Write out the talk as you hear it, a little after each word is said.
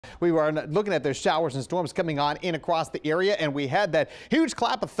we were looking at those showers and storms coming on in across the area, and we had that huge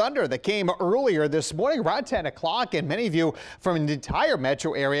clap of thunder that came earlier this morning around 10 o'clock. And many of you from the entire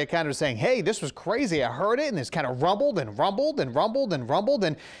metro area kind of saying, hey, this was crazy. I heard it, and it's kind of rumbled and rumbled and rumbled and rumbled.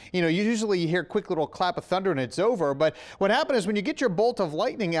 And, you know, usually you hear a quick little clap of thunder and it's over. But what happened is when you get your bolt of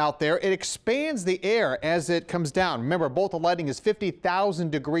lightning out there, it expands the air as it comes down. Remember, a bolt of lightning is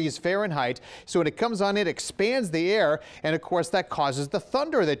 50,000 degrees Fahrenheit. So when it comes on, it expands the air. And of course, that causes the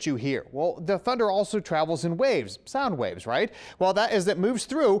thunder that you hear. Well, the thunder also travels in waves, sound waves, right? Well, that as it moves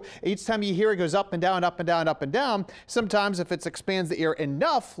through, each time you hear it goes up and down, up and down, up and down. Sometimes if it expands the air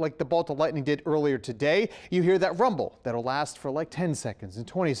enough, like the bolt of lightning did earlier today, you hear that rumble that'll last for like 10 seconds and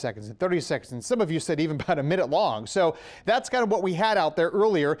 20 seconds and 30 seconds. And some of you said even about a minute long. So that's kind of what we had out there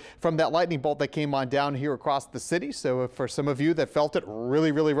earlier from that lightning bolt that came on down here across the city. So for some of you that felt it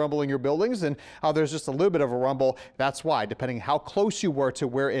really, really rumbling your buildings, and there's just a little bit of a rumble, that's why, depending how close you were to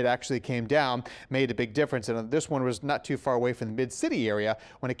where it actually came down, made a big difference. And this one was not too far away from the mid-city area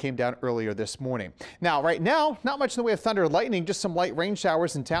when it came down earlier this morning. Now, right now, not much in the way of thunder or lightning, just some light rain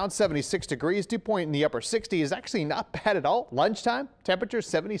showers in town, 76 degrees, dew point in the upper 60s, actually not bad at all. Lunchtime, temperature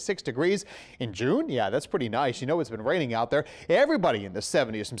 76 degrees in June. Yeah, that's pretty nice. You know, it's been raining out there. Everybody in the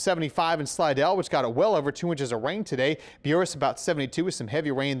 70s, some 75 in Slidell, which got well over 2 inches of rain today. Buras about 72 with some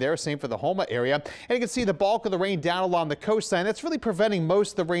heavy rain there. Same for the Houma area. And you can see the bulk of the rain down along the coastline. That's really preventing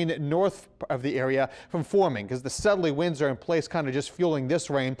most of the rain north of the area from forming because the southerly winds are in place, kind of just fueling this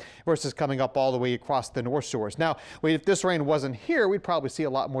rain versus coming up all the way across the north shores. Now, if this rain wasn't here, we'd probably see a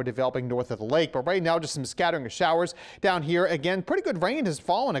lot more developing north of the lake. But right now, just some scattering of showers down here. Again, pretty good rain has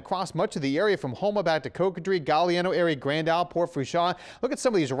fallen across much of the area from Houma back to Cocodrie, Galliano area, Grand Isle, Port Fourchon. Look at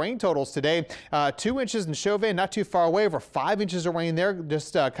some of these rain totals today. 2 inches in Chauvet, not too far away, over 5 inches of rain there,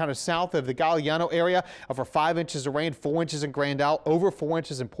 just kind of south of the Galliano area, over 5 inches of rain, 4 inches in Grand Isle, over 4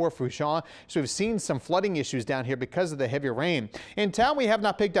 inches in Port Fourchon. So we've seen some flooding issues down here because of the heavy rain. In town, we have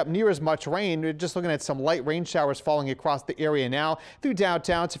not picked up near as much rain. We're just looking at some light rain showers falling across the area now through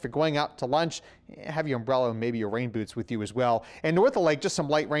downtown. So if you're going out to lunch, have your umbrella and maybe your rain boots with you as well. And north of the lake, just some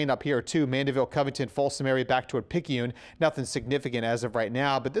light rain up here too. Mandeville, Covington, Folsom area back toward Picayune. Nothing significant as of right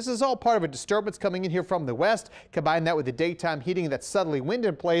now, but this is all part of a disturbance coming in here from the west. Combine that with the daytime heating, that southerly wind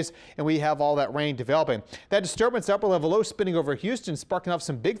in place, and we have all that rain developing. That disturbance, upper level low spinning over Houston, sparking off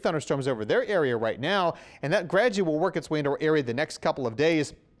some big thunderstorms over their area right now, and that gradually will work its way into our area the next couple of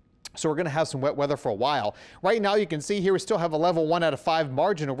days. So we're going to have some wet weather for a while. Right now, you can see here we still have a level 1 out of 5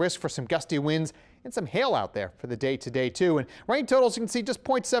 marginal risk for some gusty winds and some hail out there for the day today, too. And rain totals, you can see just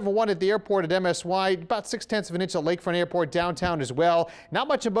 0.71 at the airport at MSY, about 0.6 of an inch at Lakefront Airport downtown as well. Not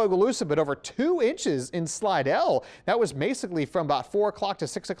much in Bogalusa, but over 2 inches in Slidell. That was basically from about 4 o'clock to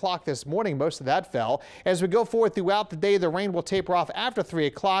 6 o'clock this morning. Most of that fell. As we go forward throughout the day, the rain will taper off after 3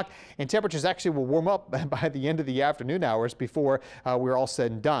 o'clock, and temperatures actually will warm up by the end of the afternoon hours before we're all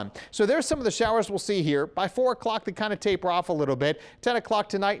said and done. So there's some of the showers we'll see here. By 4 o'clock, they kind of taper off a little bit. 10 o'clock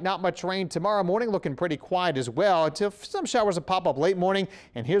tonight, not much rain. Tomorrow morning, looking pretty quiet as well until some showers will pop up late morning.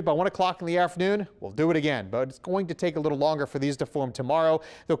 And here's by 1 o'clock in the afternoon, we'll do it again. But it's going to take a little longer for these to form tomorrow.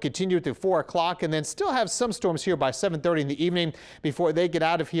 They'll continue through 4 o'clock and then still have some storms here by 7:30 in the evening before they get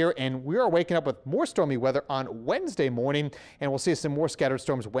out of here. And we are waking up with more stormy weather on Wednesday morning, and we'll see some more scattered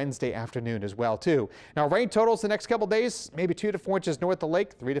storms Wednesday afternoon as well, too. Now, rain totals the next couple days, maybe 2 to 4 inches north of the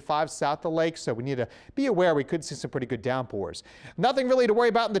lake, 3 to 5 south of the lake. So we need to be aware we could see some pretty good downpours. Nothing really to worry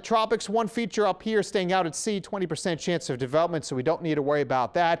about in the tropics. One feature up here staying out at sea, 20% chance of development, so we don't need to worry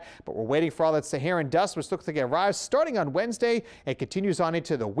about that. But we're waiting for all that Saharan dust, which looks like it arrives starting on Wednesday and continues on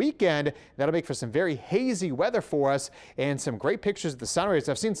into the weekend. That'll make for some very hazy weather for us and some great pictures of the sun rays.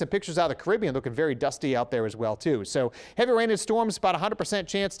 I've seen some pictures out of the Caribbean looking very dusty out there as well, too. So heavy rain and storms, about 100%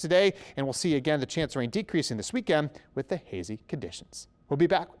 chance today, and we'll see again the chance of rain decreasing this weekend with the hazy conditions. We'll be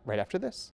back right after this.